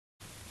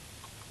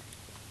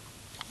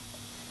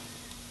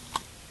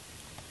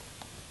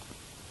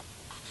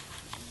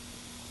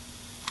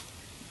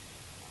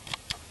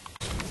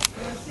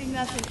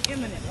nothing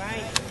imminent,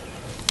 right?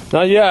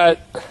 Not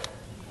yet.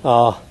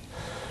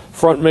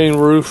 Front main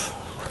roof,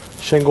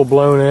 shingle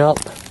blown out.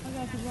 I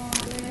got the wrong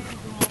glasses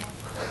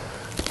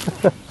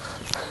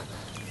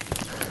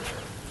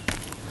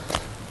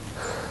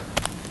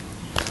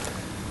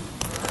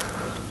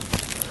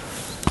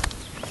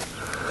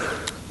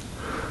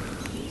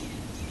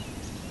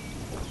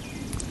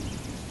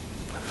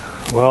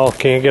on. Well,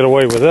 can't get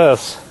away with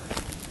this.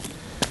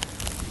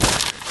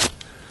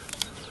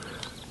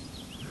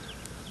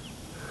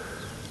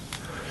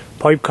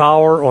 Pipe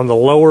collar on the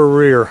lower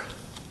rear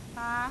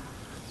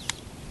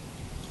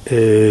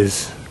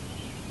is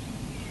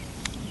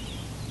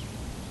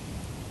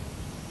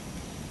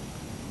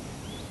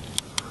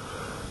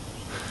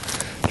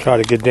try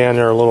to get down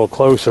there a little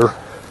closer.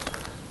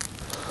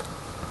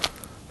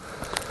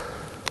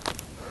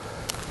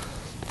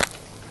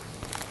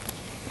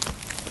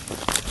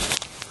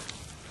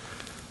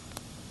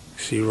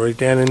 See right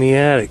down in the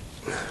attic.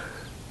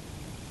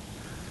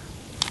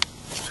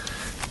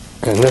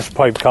 And this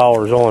pipe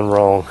collar is on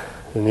wrong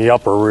in the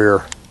upper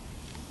rear.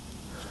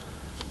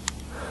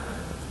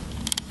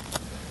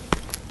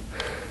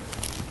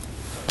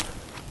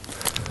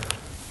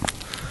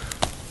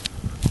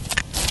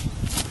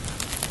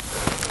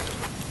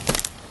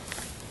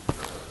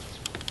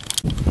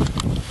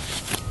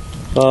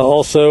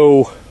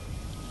 Also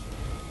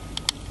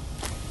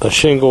a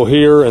shingle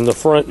here in the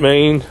front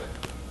main.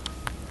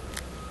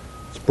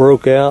 It's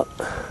broke out.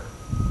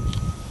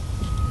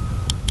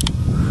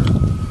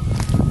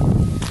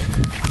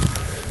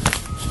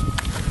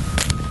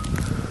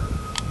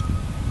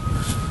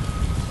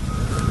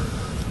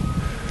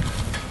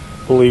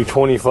 I believe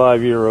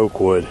 25-year oak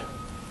wood.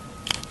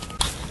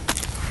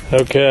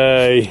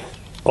 Okay,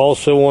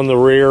 also on the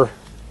rear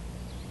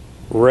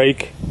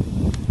rake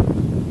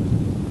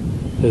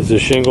is the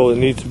shingle that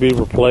needs to be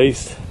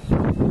replaced,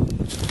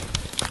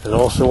 and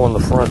also on the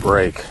front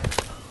rake.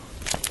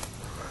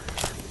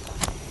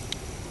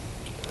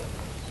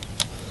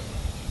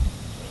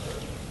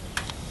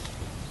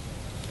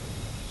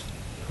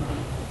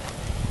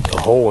 A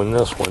hole in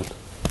this one.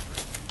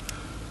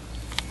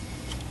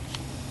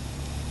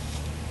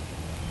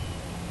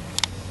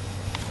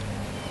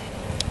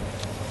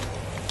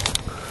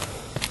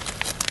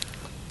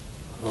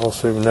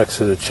 Also next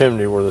to the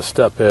chimney where the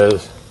step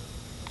is.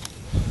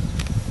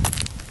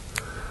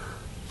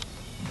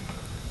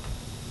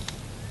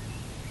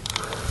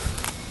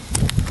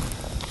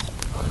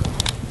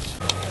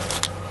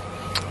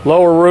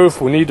 Lower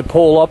roof, we need to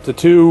pull up the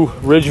two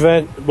ridge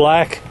vent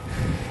black,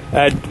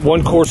 add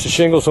one course of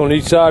shingles on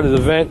each side of the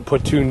vent,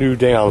 put two new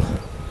down.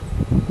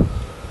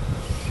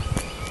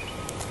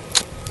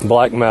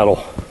 Black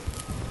metal.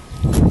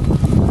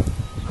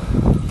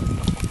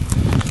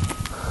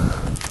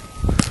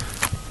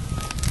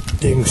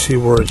 You can see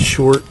where it's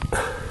short.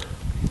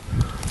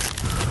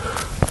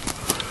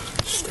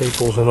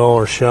 Staples and all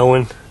are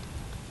showing.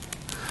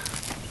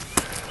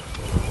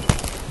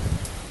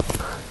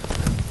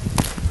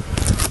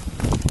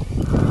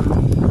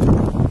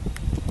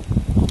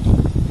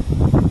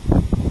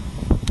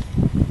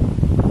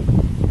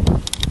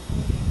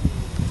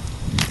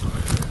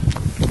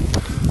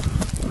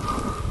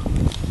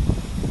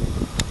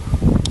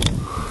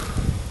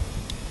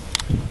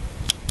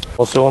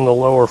 Also on the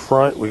lower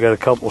front, we got a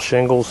couple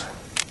shingles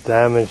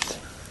damaged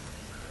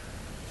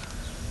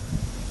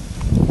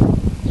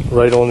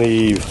right on the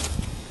eave.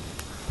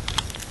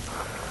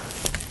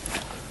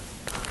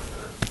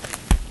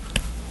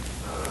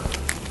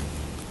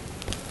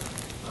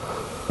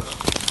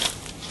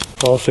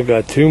 Also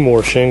got two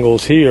more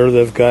shingles here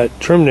that've got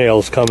trim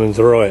nails coming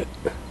through it.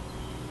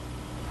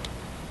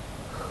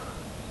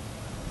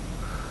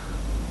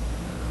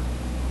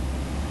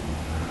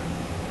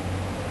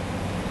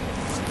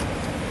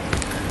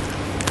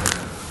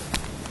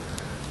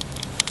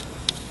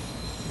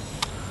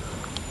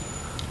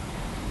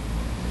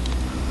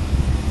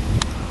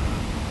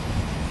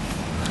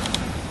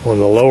 On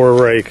the lower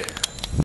rake.